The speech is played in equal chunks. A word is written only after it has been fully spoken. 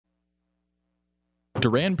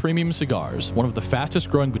Duran Premium Cigars, one of the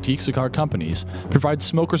fastest-growing boutique cigar companies, provides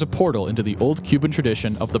smokers a portal into the old Cuban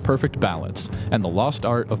tradition of the perfect balance and the lost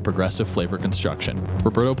art of progressive flavor construction.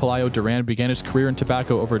 Roberto Pelayo Duran began his career in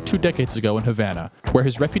tobacco over 2 decades ago in Havana, where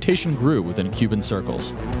his reputation grew within Cuban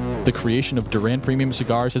circles. The creation of Duran Premium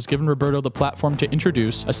Cigars has given Roberto the platform to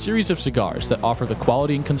introduce a series of cigars that offer the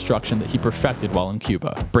quality and construction that he perfected while in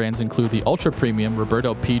Cuba. Brands include the ultra-premium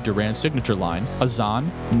Roberto P. Duran signature line,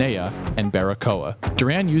 Azan, Nea, and Baracoa.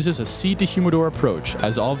 Duran uses a seed-to-humidor approach,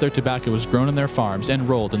 as all of their tobacco is grown in their farms and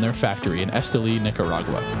rolled in their factory in Esteli,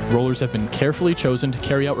 Nicaragua. Rollers have been carefully chosen to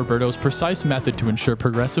carry out Roberto's precise method to ensure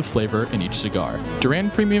progressive flavor in each cigar. Duran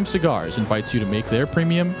Premium Cigars invites you to make their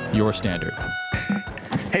premium your standard.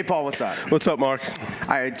 Hey, Paul, what's up? What's up, Mark?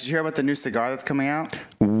 Did you hear about the new cigar that's coming out?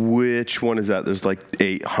 Which one is that? There's like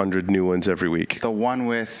 800 new ones every week. The one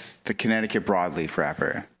with the Connecticut broadleaf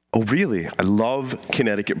wrapper. Oh, really? I love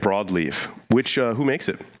Connecticut broadleaf. Who makes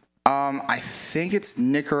it? I think it's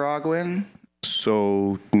Nicaraguan.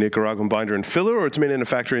 So Nicaraguan binder and filler, or it's made in a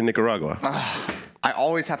factory in Nicaragua? I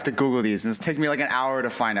always have to Google these, and it's taking me like an hour to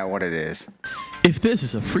find out what it is. If this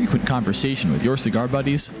is a frequent conversation with your cigar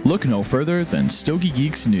buddies, look no further than Stogie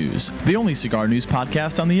Geeks News, the only cigar news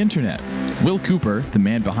podcast on the internet. Will Cooper, the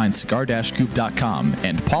man behind cigar-coop.com,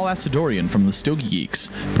 and Paul Asadorian from the Stogie Geeks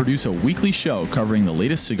produce a weekly show covering the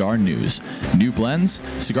latest cigar news, new blends,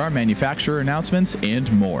 cigar manufacturer announcements,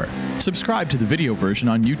 and more. Subscribe to the video version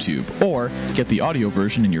on YouTube, or get the audio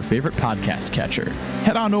version in your favorite podcast catcher.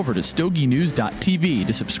 Head on over to stogienews.tv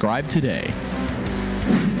to subscribe today.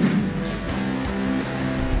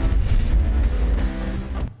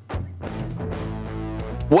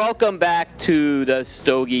 Welcome back to the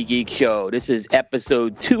Stogie Geek Show. This is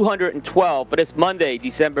episode 212 for this Monday,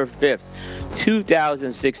 December 5th,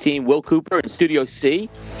 2016. Will Cooper in Studio C.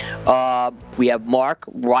 We have Mark,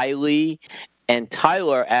 Riley, and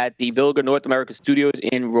Tyler at the Villiger North America Studios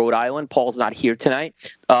in Rhode Island. Paul's not here tonight.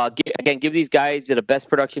 Give these guys, they're the best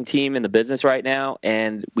production team in the business right now,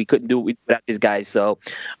 and we couldn't do it without these guys. So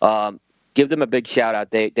give them a big shout out.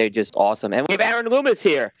 They're just awesome. And we have Aaron Loomis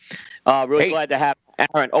here. Really glad to have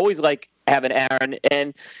Aaron. Always like having Aaron.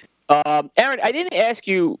 And Aaron, I didn't ask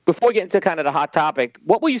you, before we get into kind of the hot topic,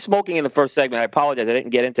 what were you smoking in the first segment? I apologize. I didn't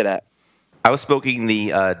get into that. I was smoking the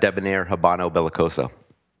Debonair Habano Bellicoso.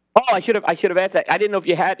 Oh, I should have asked that. I didn't know if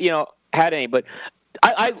you had any, but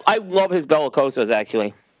I love his Bellicosos,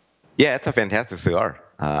 actually. Yeah, it's a fantastic cigar.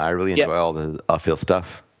 I really enjoy all the off-field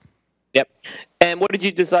stuff. Yep. And what did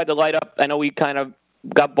you decide to light up? I know we kind of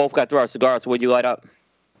both got through our cigars. So what did you light up?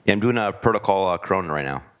 Yeah, I'm doing a Protocol Corona right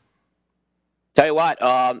now. Tell you what,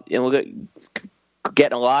 we're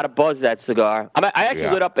getting a lot of buzz, that cigar. I actually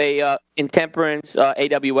lit up a Intemperance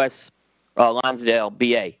AWS Lonsdale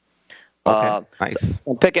BA. Okay, nice.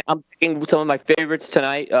 So I'm picking some of my favorites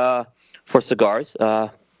tonight for cigars.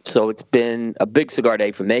 So it's been a big cigar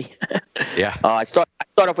day for me. Yeah. I start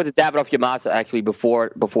off with the Davidoff Yamasa actually before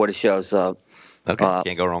the show. So okay,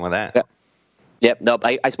 can't go wrong with that. Yeah. Yep. No,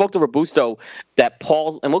 I spoke to Robusto that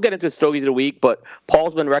Paul's, and we'll get into Stogies of the week, but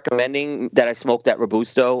Paul's been recommending that I smoke that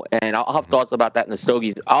Robusto, and I'll have thoughts about that in the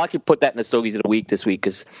Stogies. I'll actually put that in the Stogies of the week this week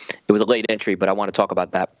because it was a late entry, but I want to talk about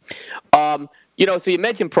that. So you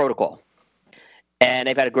mentioned Protocol, and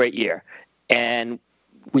they've had a great year. And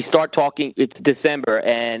we start talking, it's December,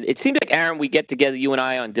 and it seems like, Aaron, we get together, you and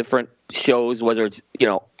I, on different shows, whether it's,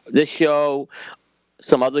 this show,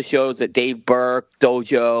 some other shows at Dave Burke,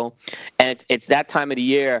 Dojo, and it's that time of the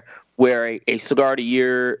year where a cigar of the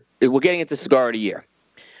year, we're getting into cigar of the year.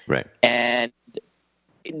 Right. And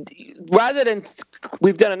rather than,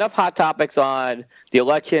 we've done enough hot topics on the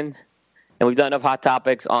election, and we've done enough hot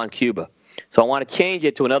topics on Cuba. So I want to change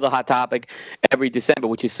it to another hot topic every December,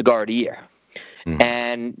 which is cigar of the year. Mm-hmm.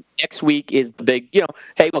 And next week is the big,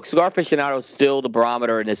 hey, look, Cigar Aficionado is still the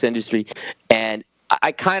barometer in this industry. And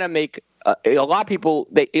I kind of make a lot of people,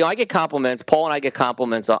 I get compliments. Paul and I get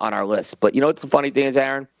compliments on our list. But what's the funny thing is,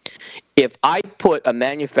 Aaron? If I put a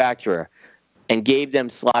manufacturer and gave them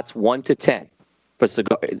slots 1 to 10 for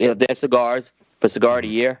their cigars for Cigar of the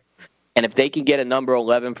Year, and if they can get a number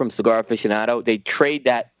 11 from Cigar Aficionado, they trade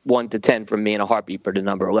that 1 to 10 from me in a heartbeat for the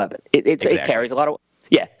number 11. It carries a lot of.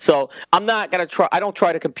 Yeah, so I'm not gonna try. I don't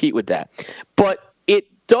try to compete with that, but it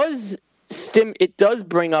does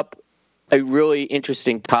bring up a really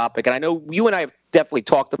interesting topic, and I know you and I have definitely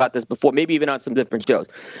talked about this before, maybe even on some different shows.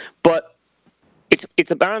 But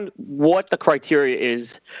it's about what the criteria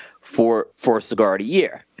is for a cigar of the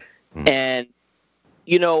year, and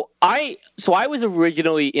I was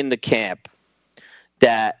originally in the camp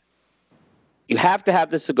that you have to have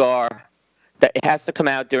the cigar that it has to come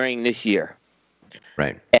out during this year.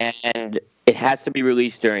 Right. And it has to be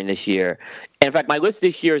released during this year. And in fact, my list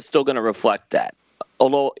this year is still going to reflect that.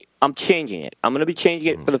 Although I'm changing it. I'm going to be changing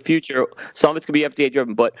it for the future. Some of it's going to be FDA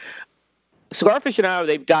driven, but Cigar Aficionado,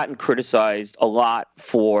 they've gotten criticized a lot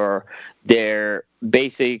for their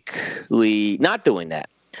basically not doing that.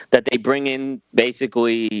 That they bring in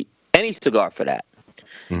basically any cigar for that.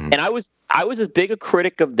 And I was as big a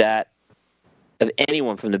critic of that of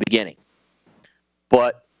anyone from the beginning.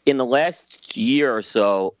 But in the last year or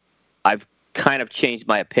so, I've kind of changed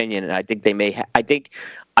my opinion, and I think they may. I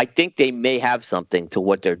think they may have something to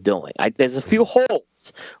what they're doing. There's a few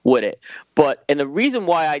holes with it, and the reason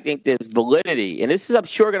why I think there's validity, and this is, I'm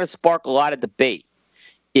sure, going to spark a lot of debate,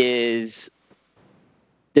 is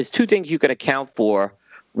there's two things you can account for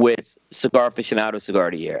with Cigar Aficionado Cigar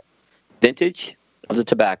of the Year: vintage of the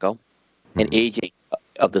tobacco and aging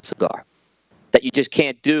of the cigar. That you just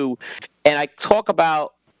can't do. And I talk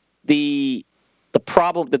about the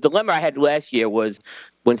problem, the dilemma I had last year was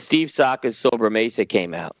when Steve Saka's Sober Mesa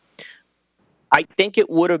came out. I think it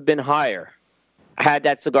would have been higher had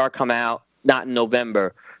that cigar come out not in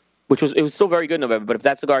November, it was still very good in November, but if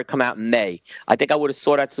that cigar had come out in May, I think I would have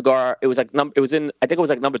saw that cigar. I think it was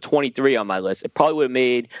like number 23 on my list. It probably would have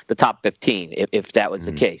made the top 15 if that was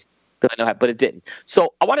the case. But it didn't.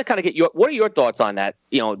 So I want to kind of get what are your thoughts on that,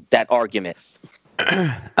 that argument?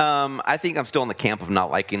 I think I'm still in the camp of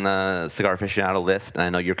not liking the Cigar Aficionado list, and I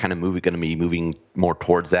know you're kind of going to be moving more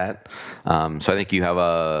towards that. So I think you have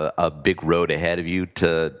a big road ahead of you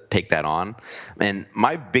to take that on. And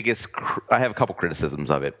I have a couple criticisms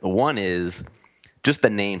of it. One is just the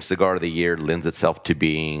name Cigar of the Year lends itself to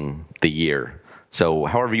being the year. So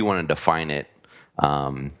however you want to define it,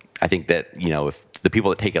 I think that, if the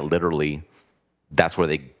people that take it literally, that's where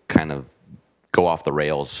they kind of go off the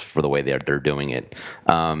rails for the way they're doing it.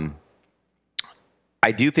 I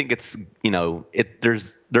do think it's,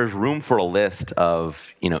 there's room for a list of,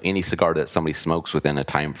 any cigar that somebody smokes within a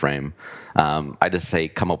time frame. I just say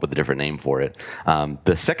come up with a different name for it.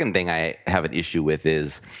 The second thing I have an issue with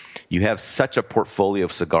is you have such a portfolio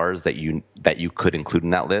of cigars that you could include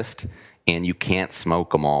in that list, and you can't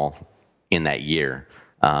smoke them all in that year.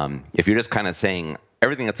 If you're just kind of saying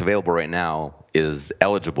everything that's available right now is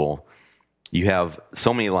eligible, you have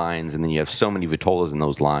so many lines, and then you have so many Vitolas in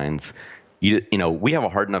those lines. We have a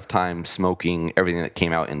hard enough time smoking everything that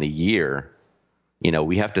came out in the year.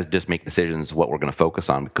 We have to just make decisions what we're going to focus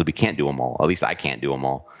on because we can't do them all. At least I can't do them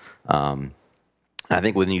all. I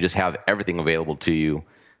think when you just have everything available to you,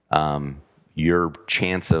 your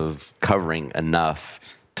chance of covering enough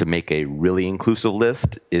to make a really inclusive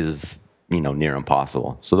list is near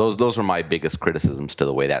impossible. So those are my biggest criticisms to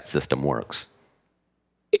the way that system works.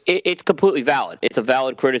 It's completely valid. It's a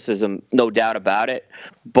valid criticism, no doubt about it.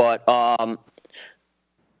 But the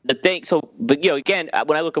thing, again,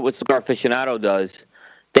 when I look at what Cigar Aficionado does,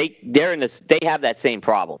 they have that same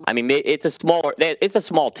problem. I mean, it's a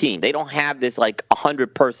small team. They don't have this like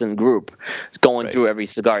 100-person group going through every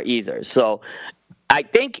cigar either. So I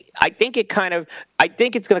think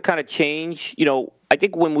it's going to kind of change. I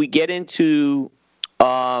think when we get into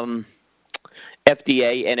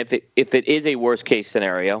FDA, and if it is a worst case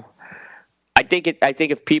scenario, I think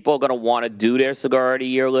if people are going to want to do their Cigar of the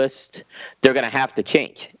Year list, they're going to have to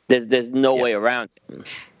change. There's no way around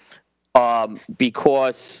it.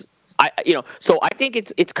 Because so I think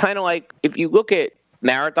it's kind of like if you look at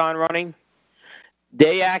marathon running,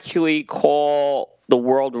 they actually call the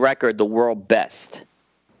world record the world best.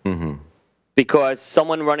 Because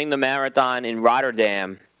someone running the marathon in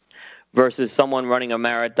Rotterdam versus someone running a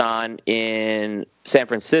marathon in San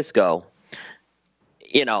Francisco,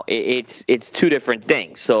 it's two different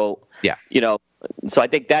things. So so I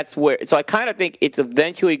think that's where. So I kind of think it's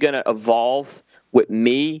eventually going to evolve with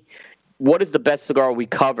me. What is the best cigar we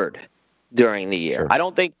covered during the year?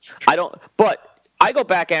 Sure. But I go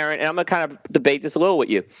back, Aaron, and I'm going to kind of debate this a little with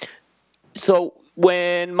you. So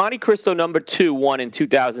when Monte Cristo No. 2 won in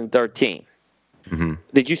 2013,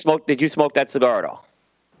 did you smoke that cigar at all?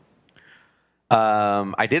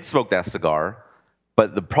 I did smoke that cigar,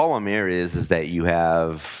 but the problem here is that you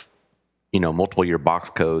have, multiple year box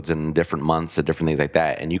codes and different months and different things like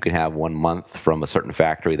that. And you can have 1 month from a certain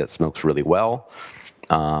factory that smokes really well.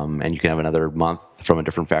 And you can have another month from a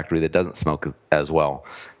different factory that doesn't smoke as well.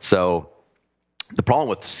 So the problem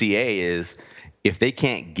with CA is if they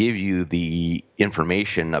can't give you the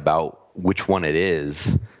information about which one it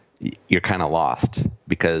is, you're kind of lost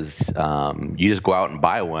because you just go out and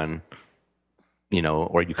buy one,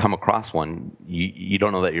 or you come across one, you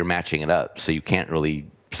don't know that you're matching it up. So you can't really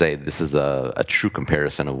say this is a true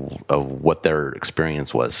comparison of what their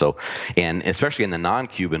experience was. So, and especially in the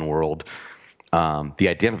non-Cuban world, the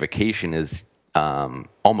identification is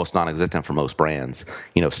almost non-existent for most brands.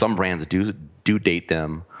 Some brands do date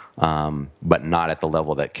them, but not at the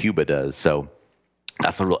level that Cuba does. So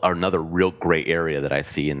that's another real gray area that I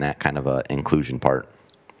see in that kind of a inclusion part.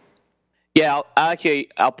 Yeah,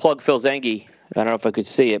 I'll plug Phil Zengi. I don't know if I could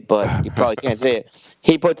see it, but you probably can't see it.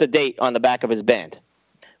 He puts a date on the back of his band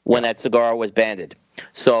when that cigar was banded.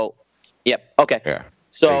 So, yep, okay. Yeah.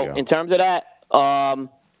 So in terms of that,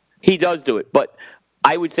 he does do it, but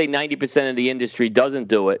I would say 90% of the industry doesn't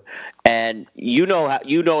do it. And you know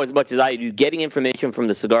as much as I do. Getting information from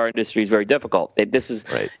the cigar industry is very difficult. They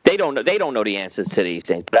don't know the answers to these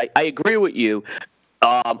things. But I agree with you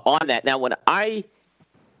on that. Now, when I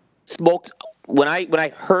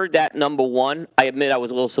heard that number one, I admit I was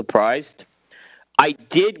a little surprised. I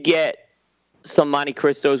did get some Monte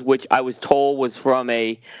Cristos, which I was told was from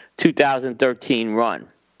a 2013 run.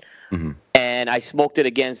 Mm-hmm. And I smoked it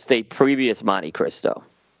against a previous Monte Cristo.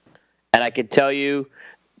 And I can tell you,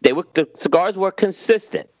 the cigars were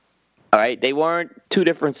consistent. All right? They weren't two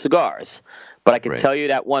different cigars. But I can tell you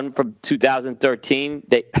that one from 2013,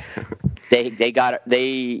 that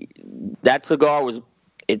cigar was,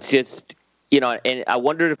 it's just, and I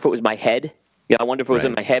wondered if it was my head. I wonder if it was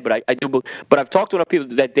in my head, but I do. But I've talked to enough people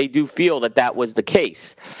that they do feel that was the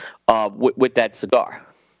case with that cigar.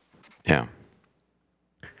 Yeah.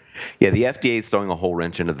 Yeah, the FDA is throwing a whole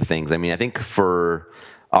wrench into the things. I mean, I think for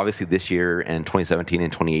obviously this year and 2017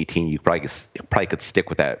 and 2018, you probably could stick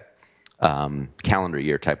with that calendar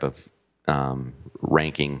year type of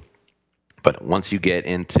ranking. But once you get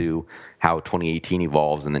into how 2018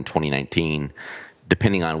 evolves and then 2019,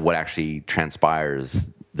 depending on what actually transpires,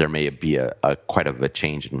 there may be a quite a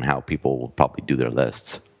change in how people will probably do their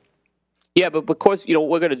lists. Yeah, but because what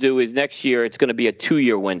we're going to do is next year it's going to be a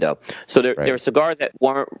 2-year window. So there are cigars that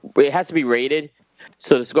weren't. It has to be rated.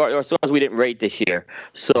 So there are cigars we didn't rate this year.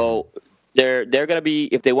 So they're going to be,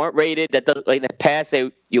 if they weren't rated, that doesn't, like in the past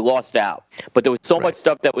you lost out. But there was so much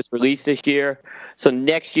stuff that was released this year. So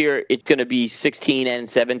next year it's going to be 16 and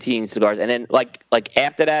 17 cigars, and then like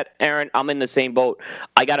after that, Aaron, I'm in the same boat.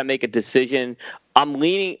 I got to make a decision. I'm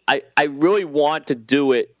leaning. I really want to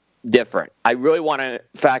do it different. I really want to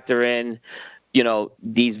factor in,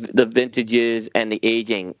 the vintages and the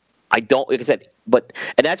aging. I don't, like I said, and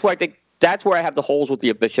that's where I think that's where I have the holes with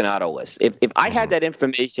the aficionado list. If I had that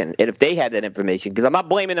information, and if they had that information, because I'm not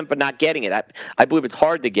blaming them for not getting it. I believe it's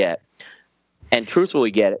hard to get and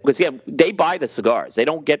truthfully get it, because they buy the cigars. They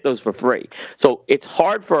don't get those for free. So it's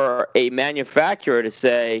hard for a manufacturer to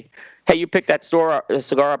say, hey, you picked that cigar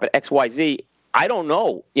up at XYZ. I don't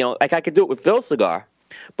know. Like I could do it with Phil's cigar.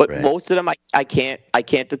 But most of them, I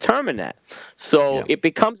can't determine that. So it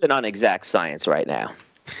becomes an unexact science right now.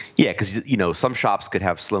 Yeah, because some shops could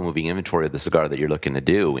have slow-moving inventory of the cigar that you're looking to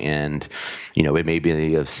do, and it may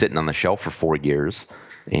be sitting on the shelf for 4 years,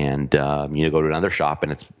 and go to another shop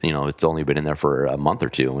and it's only been in there for a month or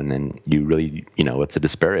two, and then you really it's a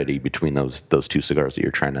disparity between those two cigars that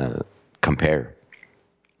you're trying to compare.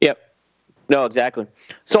 Yep. No, exactly.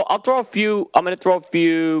 So I'm going to throw a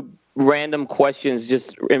few random questions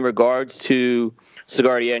just in regards to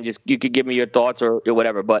Cigardia, and just you could give me your thoughts or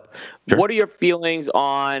whatever. But What are your feelings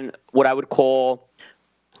on what I would call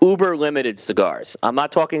uber limited cigars? I'm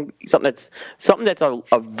not talking something that's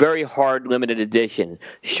a very hard limited edition.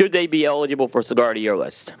 Should they be eligible for Cigardia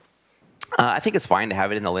list? I think it's fine to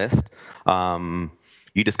have it in the list.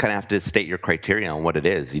 You just kind of have to state your criteria on what it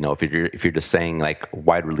is. If you're just saying like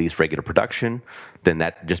wide release, regular production,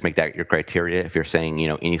 then just make that your criteria. If you're saying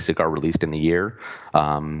any cigar released in the year,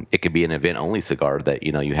 it could be an event only cigar that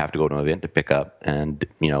you have to go to an event to pick up, and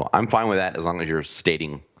I'm fine with that as long as you're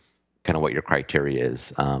stating kind of what your criteria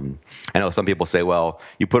is. I know some people say, well,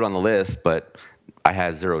 you put it on the list, but I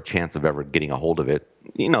had zero chance of ever getting a hold of it.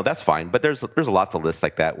 That's fine, but there's lots of lists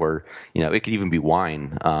like that where it could even be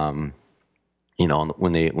wine.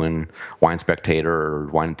 When Wine Spectator or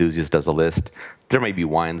Wine Enthusiast does a list, there may be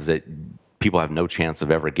wines that people have no chance of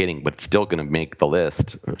ever getting, but it's still going to make the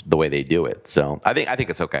list the way they do it. So I think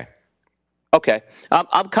it's okay. Okay,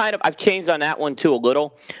 I've changed on that one too a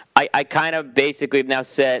little. I kind of basically have now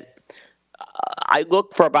said I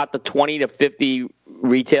look for about the 20 to 50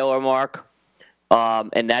 retailer mark.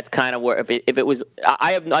 And that's kind of where if it was,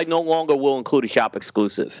 I no longer will include a shop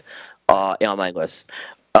exclusive on my list.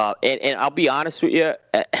 And I'll be honest with you,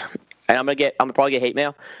 and I'm gonna probably get hate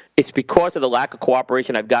mail. It's because of the lack of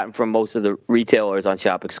cooperation I've gotten from most of the retailers on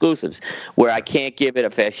shop exclusives, where I can't give it a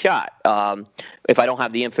fair shot if I don't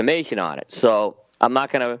have the information on it. So I'm not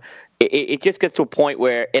gonna. It just gets to a point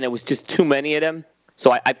where, and it was just too many of them.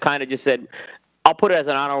 So I've kind of just said, I'll put it as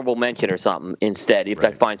an honorable mention or something instead if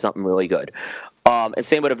I find something really good. And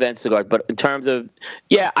same with event cigars. But in terms of,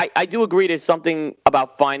 I do agree there's something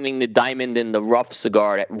about finding the diamond in the rough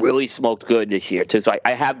cigar that really smoked good this year, too. So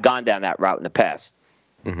I have gone down that route in the past.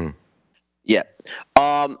 Mm-hmm. Yeah.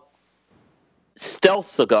 Stealth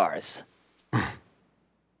cigars.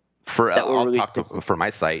 For I'll talk for my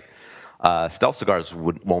site. Stealth cigars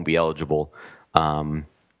won't be eligible. For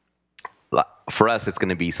us, it's going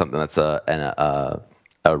to be something that's a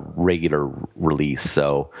regular release.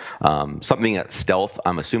 So something that's stealth,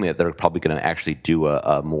 I'm assuming that they're probably going to actually do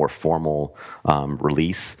a more formal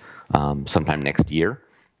release sometime next year.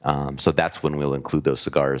 So that's when we'll include those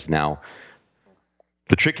cigars. Now,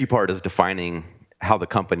 the tricky part is defining how the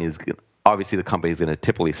company is. Obviously, the company is going to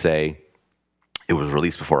typically say it was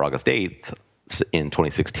released before August 8th in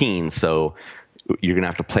 2016. So you're going to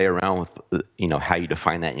have to play around with, how you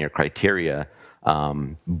define that in your criteria.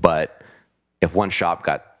 But if one shop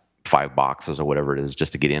got 5 boxes or whatever it is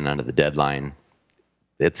just to get in under the deadline,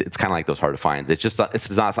 it's kind of like those hard to find. It's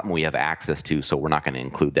not something we have access to, so we're not going to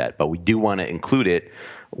include that. But we do want to include it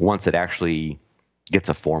once it actually gets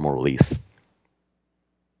a formal release.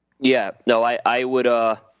 Yeah, no, I would.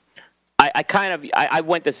 I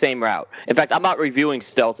went the same route. In fact, I'm not reviewing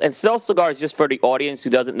stealth. And stealth cigars, just for the audience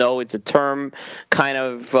who doesn't know, it's a term kind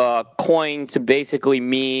of coined to basically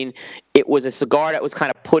mean it was a cigar that was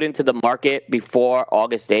kind of put into the market before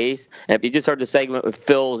August 8th. And if you just heard the segment with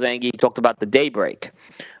Phil Zangi, he talked about the daybreak.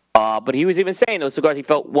 But he was even saying those cigars he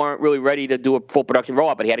felt weren't really ready to do a full production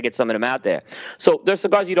rollout, but he had to get some of them out there. So there's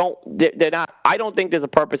cigars they're not, I don't think there's a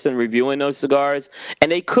purpose in reviewing those cigars.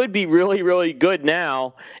 And they could be really, really good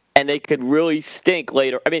now, and they could really stink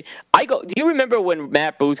later. I mean, do you remember when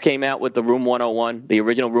Matt Booth came out with the Room 101, the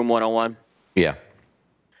original Room 101? Yeah.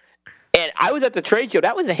 And I was at the trade show.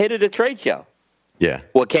 That was a hit of the trade show. Yeah.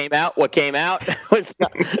 What came out was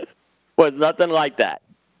nothing like that.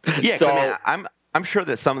 Yeah, so, I'm sure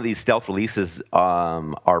that some of these stealth releases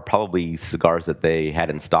are probably cigars that they had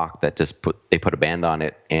in stock that they put a band on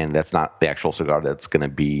it, and that's not the actual cigar that's going to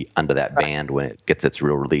be under that band when it gets its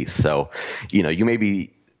real release. So, you may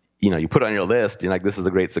be, you put it on your list, you're like, this is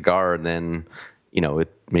a great cigar, and then,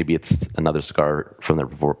 maybe it's another cigar from their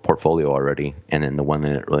portfolio already, and then the one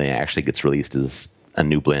that really actually gets released is a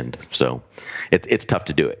new blend. So, it's tough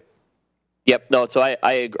to do it. Yep. No. So I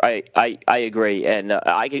agree, and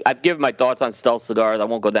I've given my thoughts on stealth cigars. I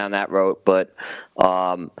won't go down that road, but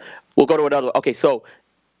we'll go to another. Okay. So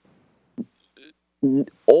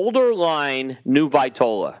older line, new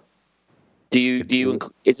Vitola. Do you?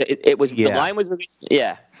 It was the line was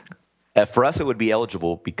yeah. For us, it would be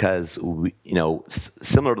eligible because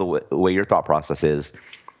similar to the way your thought process is,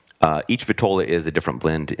 each Vitola is a different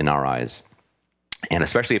blend in our eyes. And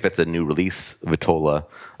especially if it's a new release Vitola,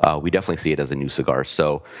 we definitely see it as a new cigar.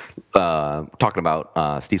 So talking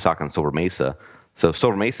about Steve Saka and Silver Mesa. So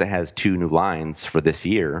Silver Mesa has 2 new lines for this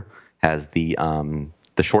year, has the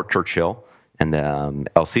Short Churchill and the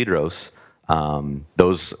El Cedros.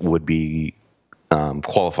 Those would be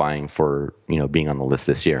qualifying for being on the list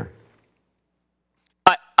this year.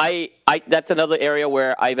 I that's another area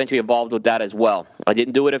where I eventually evolved with that as well. I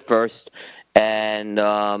didn't do it at first, and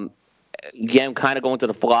again, kind of going to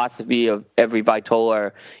the philosophy of every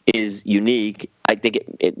Vitola is unique. I think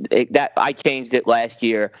that I changed it last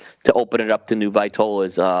year to open it up to new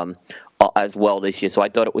Vitolas as well this year. So I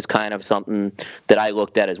thought it was kind of something that I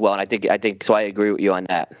looked at as well, and I think so. I agree with you on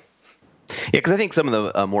that. Yeah, because I think some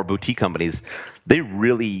of the more boutique companies, they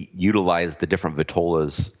really utilize the different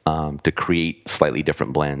Vitolas to create slightly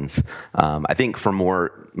different blends. I think for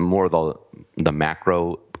more the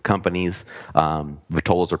macro companies,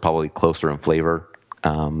 Vitolas are probably closer in flavor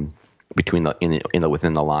between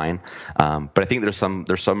within the line. But I think there's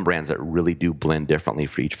some brands that really do blend differently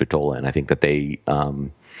for each Vitola, and I think that they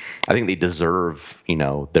deserve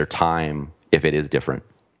their time if it is different.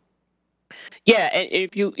 Yeah, and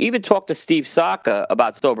if you even talk to Steve Saka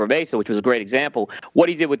about Sober Mesa, which was a great example, what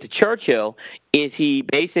he did with the Churchill is he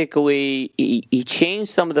basically he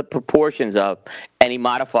changed some of the proportions up and he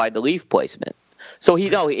modified the leaf placement. So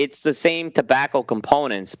it's the same tobacco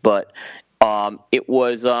components, but it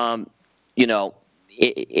was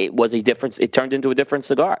it was a difference. It turned into a different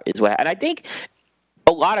cigar, and I think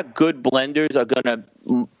a lot of good blenders are going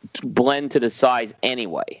to blend to the size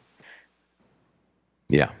anyway.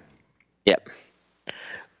 Yeah. Yep.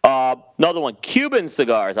 Another one, Cuban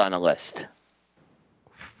cigars on the list.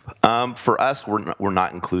 For us, we're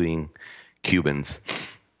not including Cubans.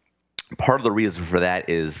 Part of the reason for that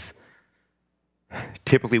is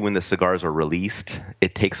typically when the cigars are released,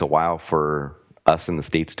 it takes a while for us in the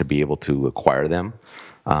States to be able to acquire them.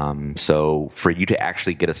 So for you to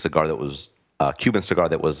actually get a cigar that was a Cuban cigar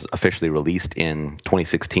that was officially released in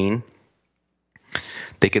 2016,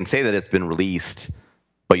 they can say that it's been released,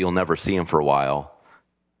 but you'll never see them for a while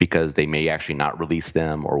because they may actually not release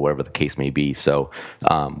them or whatever the case may be. So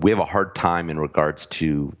we have a hard time in regards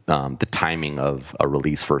to the timing of a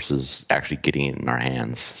release versus actually getting it in our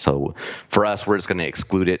hands. So for us, we're just going to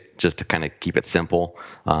exclude it just to kind of keep it simple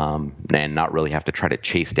and not really have to try to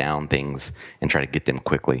chase down things and try to get them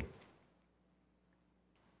quickly.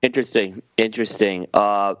 Interesting.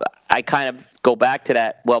 I kind of go back to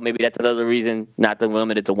that. Well, maybe that's another reason not to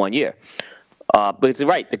limit it to 1 year. But it's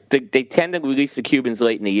right. They tend to release the Cubans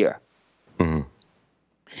late in the year. Mm-hmm.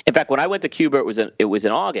 In fact, when I went to Cuba, it was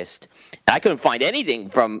in August. I couldn't find anything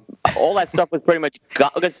from all that stuff was pretty much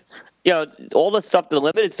gone because all the stuff, the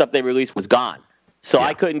limited stuff they released was gone. So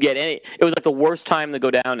I couldn't get any. It was like the worst time to go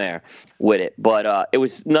down there with it. But it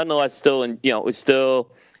was nonetheless still, it was still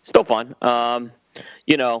fun.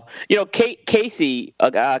 Casey,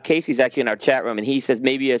 Casey's actually in our chat room, and he says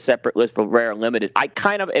maybe a separate list for rare and limited. I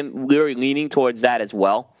kind of am really leaning towards that as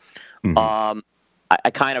well. Mm-hmm.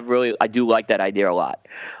 I do like that idea a lot.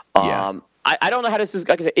 I don't know how this is.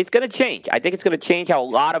 Like I said, it's going to change. I think it's going to change how a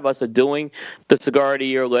lot of us are doing the Cigar of the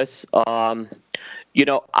Year lists. I'll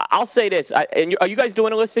say this. Are you guys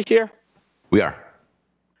doing a list this year? We are.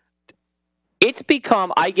 It's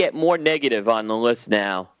become I get more negative on the list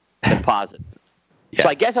now than positive. Yeah. So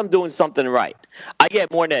I guess I'm doing something right. I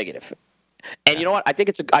get more negative. And you know what? I think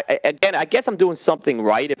I guess I'm doing something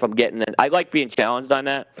right if I'm getting it. I like being challenged on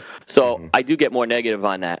that. So I do get more negative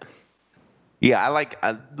on that. Yeah, I like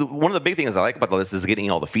one of the big things I like about the list is getting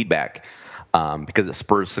all the feedback because it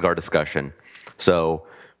spurs cigar discussion. So,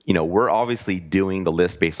 we're obviously doing the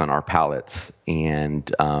list based on our palates.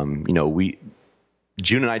 And,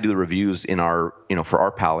 June and I do the reviews in our, for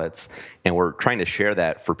our palates, and we're trying to share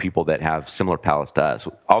that for people that have similar palates to us.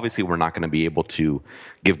 Obviously, we're not going to be able to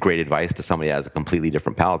give great advice to somebody that has a completely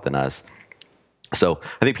different palate than us. So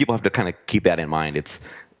I think people have to kind of keep that in mind. It's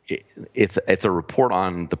a report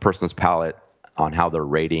on the person's palate on how they're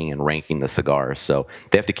rating and ranking the cigars. So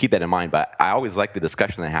they have to keep that in mind. But I always like the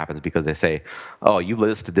discussion that happens because they say, oh, you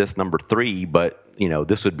listed this number 3, but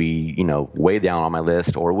this would be, way down on my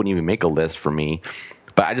list, or it wouldn't even make a list for me.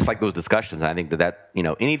 But I just like those discussions. And I think that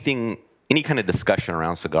any kind of discussion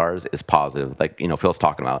around cigars is positive. Like, Phil's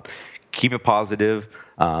talking about, keep it positive.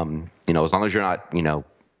 As long as you're not,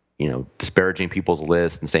 disparaging people's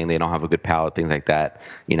lists and saying they don't have a good palate, things like that.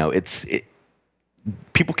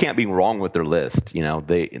 People can't be wrong with their list.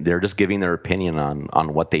 They're just giving their opinion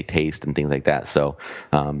on what they taste and things like that. So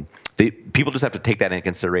people just have to take that into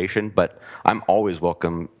consideration. But I'm always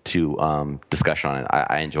welcome to discussion on it.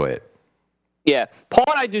 I enjoy it. Yeah, Paul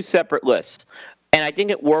and I do separate lists, and I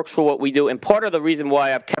think it works for what we do. And part of the reason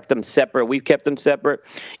why we've kept them separate,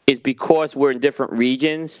 is because we're in different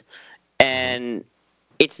regions, and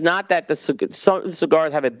it's not that some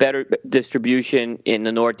cigars have a better distribution in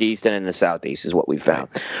the Northeast than in the Southeast, is what we found.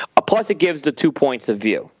 Plus, it gives the 2 points of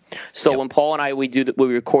view. So when Paul and I we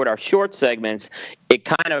record our short segments,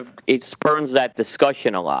 it spurs that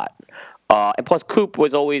discussion a lot. And plus, Coop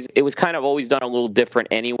was always done a little different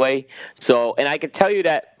anyway. So, and I can tell you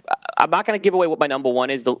that I'm not going to give away what my number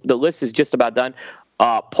 1 is. The list is just about done.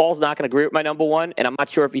 Paul's not going to agree with my number 1, and I'm not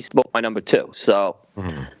sure if he spoke my number 2. So.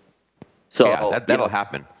 So yeah, that'll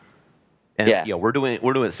happen. And we're doing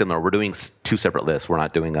it similar. We're doing 2 separate lists. We're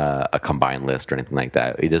not doing a combined list or anything like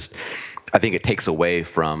that. I think it takes away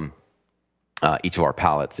from each of our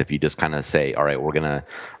palates if you just kind of say, all right, we're going to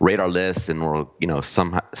rate our lists and we'll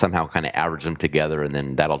somehow kind of average them together, and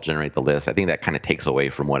then that'll generate the list. I think that kind of takes away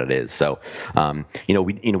from what it is. So when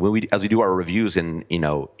we as we do our reviews and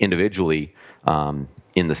individually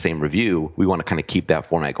in the same review, we want to kind of keep that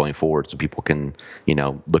format going forward so people can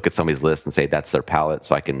look at somebody's list and say that's their palate,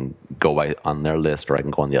 so I can go on their list or I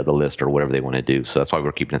can go on the other list or whatever they want to do. So that's why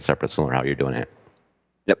we're keeping it separate, similar to how you're doing it.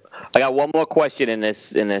 Yep. I got one more question in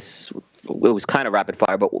this. It was kind of rapid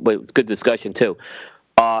fire, but it's good discussion too.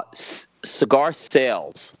 Cigar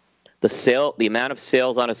sales, the amount of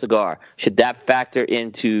sales on a cigar, should that factor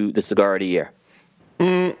into the Cigar of the Year?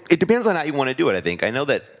 It depends on how you want to do it. I think I know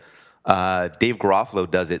that Dave Garofalo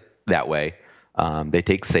does it that way. They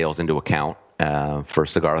take sales into account for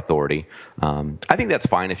Cigar Authority. I think that's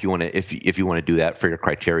fine if you want to if you want to do that for your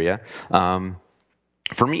criteria.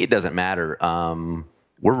 For me, it doesn't matter.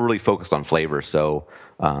 We're really focused on flavor, so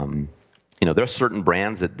there are certain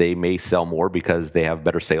brands that they may sell more because they have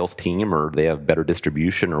better sales team or they have better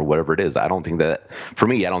distribution or whatever it is. I don't think that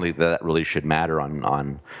really should matter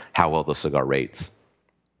on how well the cigar rates.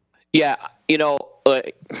 Yeah,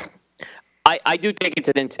 I I do think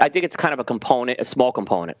I think it's kind of a small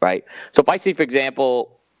component, right? So if I see, for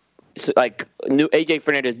example, like AJ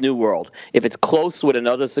Fernandez New World, if it's close with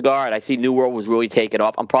another cigar and I see New World was really taking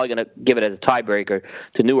off, I'm probably going to give it as a tiebreaker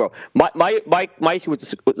to New World. My issue with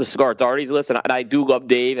the Cigar Authorities list, and I do love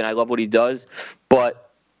Dave and I love what he does,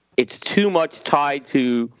 but it's too much tied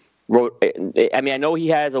to. I mean, I know he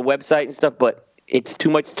has a website and stuff, but it's too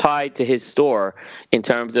much tied to his store in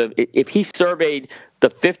terms of if he surveyed the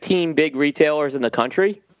 15 big retailers in the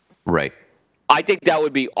country. Right. I think that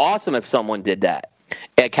would be awesome if someone did that.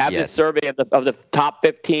 A cabinet survey of the top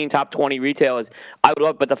 15, top 20 retailers. I would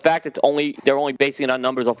love, but the fact that they're only basing it on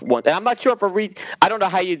numbers of one. And I'm not sure if I don't know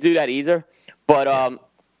how you do that either, but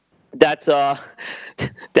that's how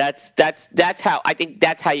I think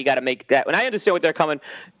that's how you got to make that. And I understand what they're coming.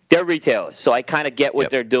 They're retailers, so I kind of get what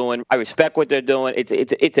they're doing. I respect what they're doing.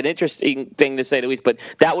 It's an interesting thing to say the least, but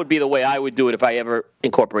that would be the way I would do it if I ever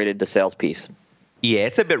incorporated the sales piece. Yeah,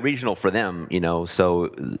 it's a bit regional for them,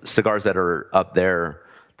 so cigars that are up there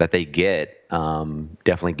that they get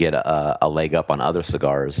definitely get a leg up on other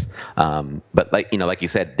cigars. But like you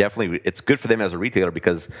said, definitely it's good for them as a retailer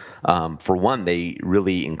because for one, they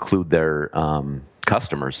really include their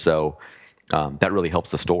customers. So that really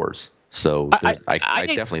helps the stores. So I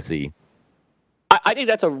definitely see. I think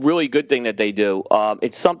that's a really good thing that they do.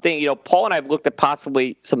 It's something, Paul and I have looked at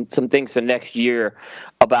possibly some things for next year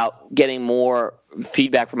about getting more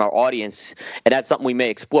feedback from our audience, and that's something we may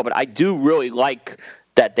explore. But I do really like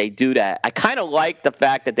that they do that. I kind of like the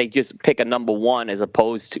fact that they just pick a number one as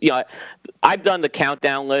opposed to, I've done the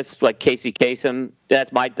countdown list like Casey Kasem.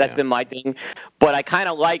 That's been my thing. But I kind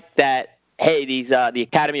of like that. Hey, the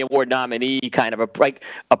Academy Award nominee kind of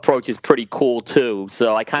approach is pretty cool too.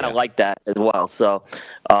 So I kind of like that as well. So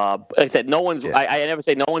like I said, no one's. I never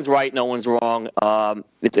say no one's right, no one's wrong.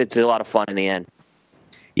 It's a lot of fun in the end.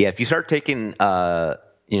 Yeah, if you start taking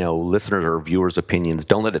listeners or viewers' opinions,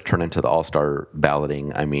 don't let it turn into the all-star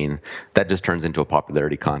balloting. I mean, that just turns into a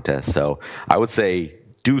popularity contest. So I would say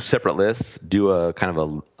do separate lists, do a kind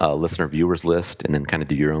of a listener viewers list, and then kind of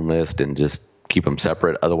do your own list and just keep them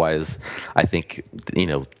separate. Otherwise, I think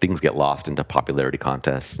things get lost into popularity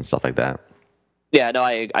contests and stuff like that. Yeah, no,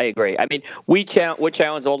 I agree. I mean, we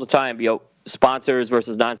challenge all the time. Sponsors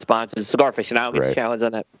versus non-sponsors. Cigar Aficionado gets challenged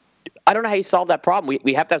on that. I don't know how you solve that problem.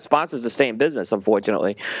 We have to have sponsors to stay in business,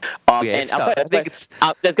 unfortunately. And I'll tell you,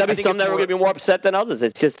 there's got to be some that are going to be more upset than others.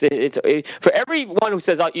 It's just for everyone who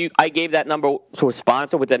says I gave that number to a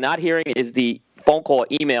sponsor. What they're not hearing is the phone call, or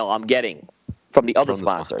email I'm getting from the other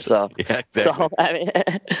sponsor. So, yeah, exactly. I mean,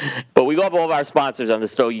 but we love all of our sponsors on the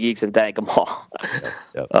Stogie Geeks and thank them all.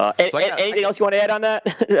 Anything else you want to add on that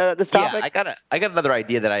this topic? Yeah, I got another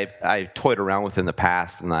idea that I toyed around with in the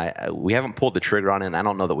past, and we haven't pulled the trigger on it. And I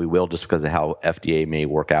don't know that we will, just because of how FDA may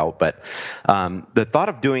work out. But the thought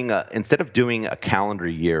of doing instead of doing a calendar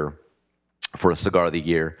year for a cigar of the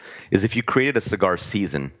year is if you created a cigar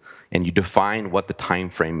season and you define what the time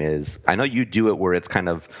frame is. I know you do it where it's kind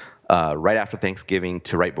of right after Thanksgiving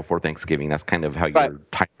to right before Thanksgiving. That's kind of how your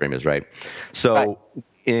time frame is, right? So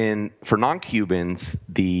for non-Cubans,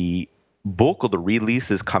 the bulk of the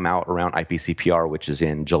releases come out around IPCPR, which is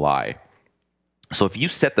in July. So if you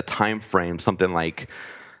set the time frame something like,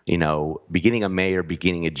 beginning of May or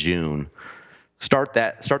beginning of June, start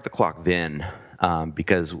the clock then,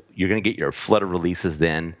 because you're going to get your flood of releases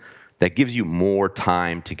then. That gives you more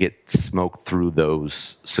time to get smoked through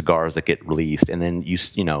those cigars that get released. And then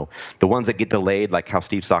the ones that get delayed, like how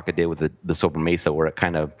Steve Saka did with the Sober Mesa, where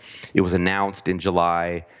it was announced in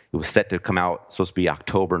July, it was set to come out, supposed to be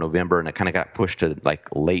October, November, and it kind of got pushed to like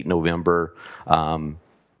late November.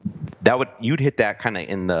 You'd hit that kind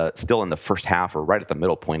of still in the first half or right at the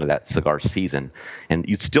middle point of that cigar season, and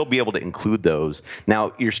you'd still be able to include those.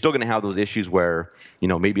 Now you're still going to have those issues where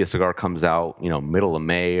maybe a cigar comes out middle of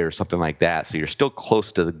May or something like that, so you're still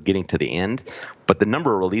close to getting to the end, but the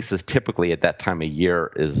number of releases typically at that time of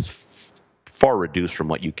year is far reduced from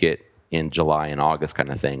what you get in July and August kind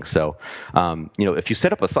of thing. So if you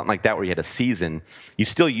set up something like that where you had a season, you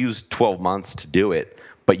still use 12 months to do it,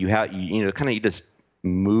 but you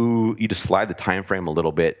just slide the time frame a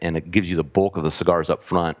little bit, and it gives you the bulk of the cigars up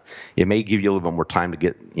front. It may give you a little bit more time to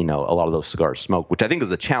get a lot of those cigars smoked, which I think is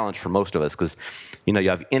a challenge for most of us, because you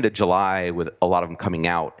have end of July with a lot of them coming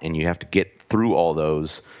out, and you have to get through all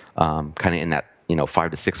those kind of in that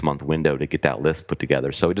 5 to 6 month window to get that list put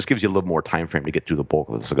together. So it just gives you a little more time frame to get through the bulk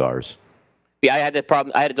of the cigars. Yeah, I had that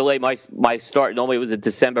problem. I had to delay my start. Normally it was a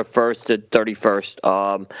December 1st to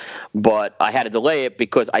 31st, but I had to delay it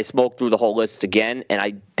because I smoked through the whole list again, and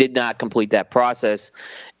I did not complete that process.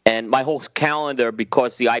 And my whole calendar,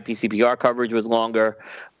 because the IPCPR coverage was longer,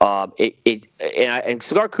 and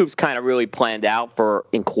Cigar Coop's kind of really planned out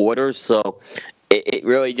in quarters. So it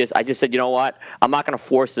really I just said, you know what, I'm not going to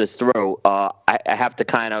force this through. I have to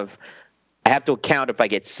account if I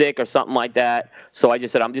get sick or something like that. So I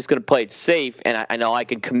just said, I'm just going to play it safe, and I know I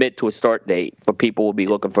can commit to a start date for people who will be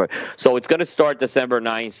looking for it. So it's going to start December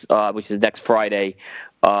 9th, which is next Friday.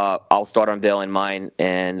 I'll start unveiling mine,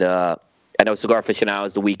 and I know Cigar Aficionado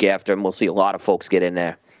is the week after, and we'll see a lot of folks get in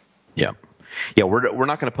there. Yeah. Yeah, we're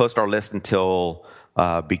not going to post our list until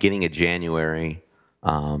beginning of January.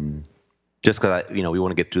 Just because we want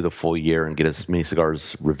to get through the full year and get as many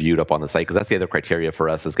cigars reviewed up on the site, because that's the other criteria for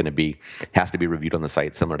us, is going to be, has to be reviewed on the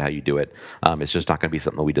site, similar to how you do it. It's just not going to be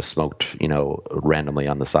something that we just smoked randomly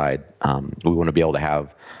on the side. We want to be able to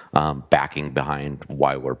have backing behind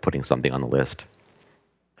why we're putting something on the list.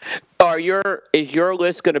 Is your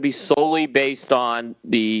list going to be solely based on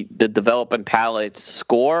the development palette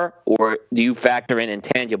score, or do you factor in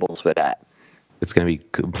intangibles for that? It's going to be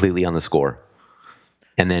completely on the score.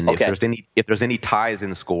 And then Okay. if there's any ties in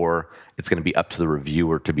the score, it's going to be up to the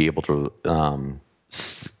reviewer to be able to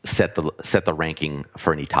set the ranking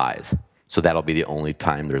for any ties. So that'll be the only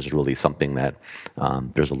time there's really something that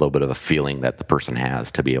there's a little bit of a feeling that the person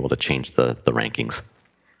has to be able to change the rankings.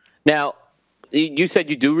 Now, you said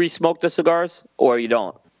you do re-smoke the cigars, or you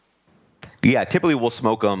don't? Yeah, typically we'll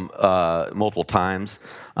smoke them multiple times,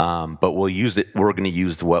 but we're going to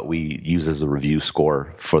use what we use as the review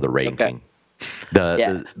score for the ranking. Okay.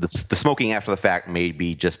 The smoking after the fact may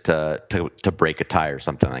be just to break a tie or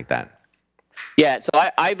something like that. Yeah, so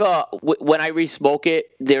I've when I re-smoke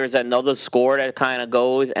it, there's another score that kind of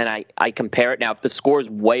goes, and I compare it. Now, if the score is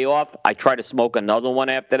way off, I try to smoke another one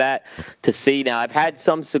after that to see. Now, I've had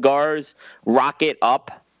some cigars rocket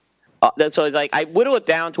up. So it's like I whittle it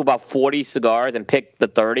down to about 40 cigars and pick the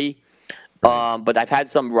 30. But I've had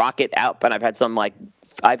some rocket up, and I've had some one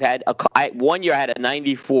year I had a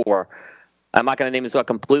 94. I'm not going to name it, so I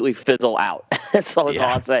completely fizzle out. So that's all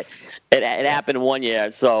I'll say. It happened one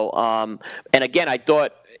year. So, and again, I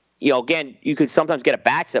thought, again, you could sometimes get a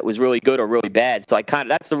batch that was really good or really bad. So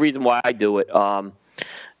that's the reason why I do it.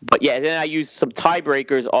 But yeah, then I use some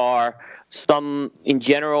tiebreakers are some, in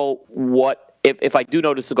general, if I do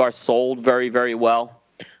know the cigar sold very, very well.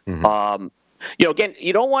 Mm-hmm. Again,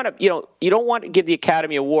 you don't want to give the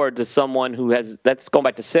Academy Award to someone that's going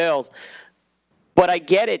back to sales. But I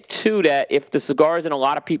get it, too, that if the cigar is in a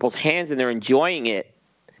lot of people's hands and they're enjoying it,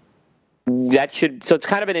 so it's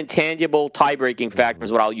kind of an intangible tie-breaking factor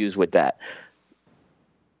is what I'll use with that.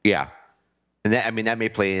 Yeah. And that may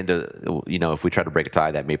play into, if we try to break a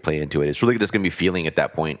tie, that may play into it. It's really just going to be feeling at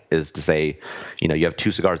that point, is to say, you have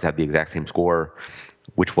two cigars that have the exact same score,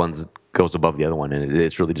 which one goes above the other one, and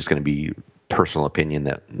it's really just going to be personal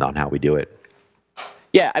opinion on how we do it.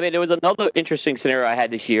 Yeah, there was another interesting scenario I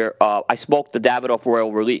had this year. I smoked the Davidoff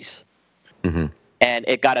Royal Release, mm-hmm. and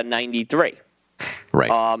it got a 93.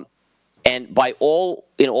 Right. And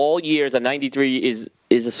in all years, a 93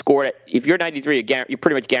 is a score that, if you're 93, you're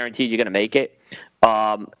pretty much guaranteed you're going to make it.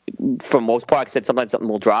 For most part, I said sometimes something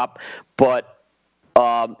will drop, but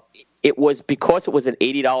it was because it was an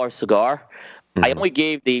 $80 cigar. Mm-hmm. I only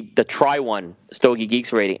gave the try one Stogie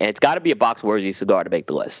Geeks rating, and it's got to be a box worthy cigar to make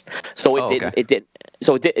the list. So it didn't.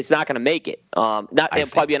 So it's not going to make it. It'll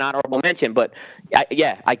probably be an honorable mention, but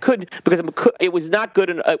I couldn't, because it was not good.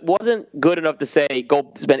 It wasn't good enough to say go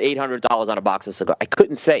spend $800 on a box of cigar. I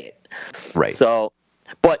couldn't say it. Right. So,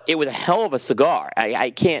 but it was a hell of a cigar.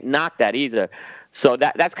 I can't knock that either. So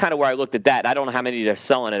that's kind of where I looked at that. I don't know how many they're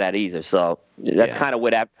selling it at either. So that's kind of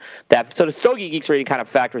what that. So the Stogie Geeks rating kind of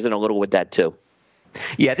factors in a little with that too.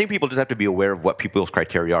 Yeah, I think people just have to be aware of what people's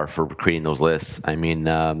criteria are for creating those lists.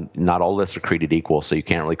 Not all lists are created equal, so you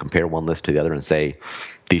can't really compare one list to the other and say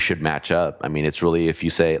these should match up. It's really, if you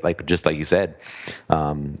say, just like you said,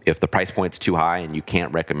 if the price point's too high and you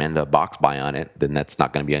can't recommend a box buy on it, then that's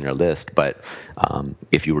not going to be on your list. But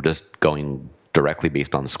if you were just going directly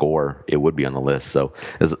based on the score, it would be on the list. So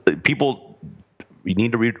you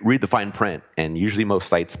need to read the fine print, and usually most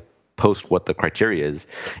sites post what the criteria is,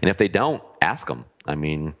 and if they don't, ask them.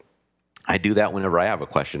 I do that whenever I have a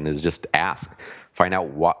question, is just ask, find out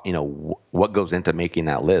what goes into making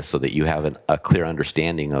that list, so that you have a clear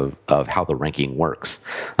understanding of how the ranking works.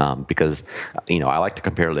 Because I like to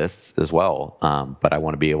compare lists as well, but I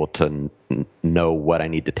want to be able to know what I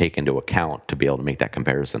need to take into account to be able to make that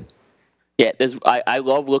comparison. Yeah, I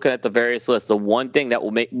love looking at the various lists. The one thing that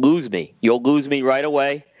will lose me, you'll lose me right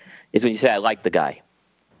away, is when you say I like the guy.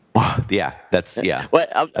 Yeah, that's yeah. Well,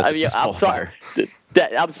 I'm sorry.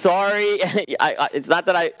 I'm sorry. It's not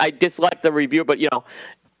that I dislike the review, but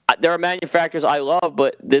there are manufacturers I love,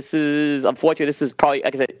 but this is probably,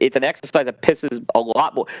 like I said, it's an exercise that pisses a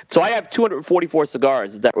lot more. So I have 244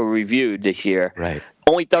 cigars that were reviewed this year. Right.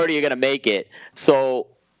 Only 30 are going to make it. So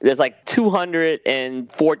there's like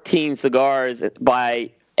 214 cigars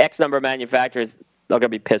by X number of manufacturers. They're going to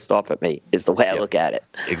be pissed off at me, is the way I look at it.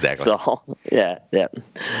 Exactly. So, yeah.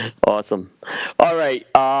 Awesome. All right.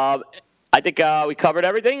 I think we covered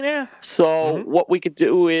everything there. So what we could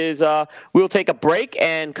do is we'll take a break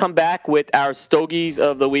and come back with our Stogies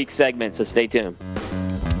of the Week segment. So stay tuned.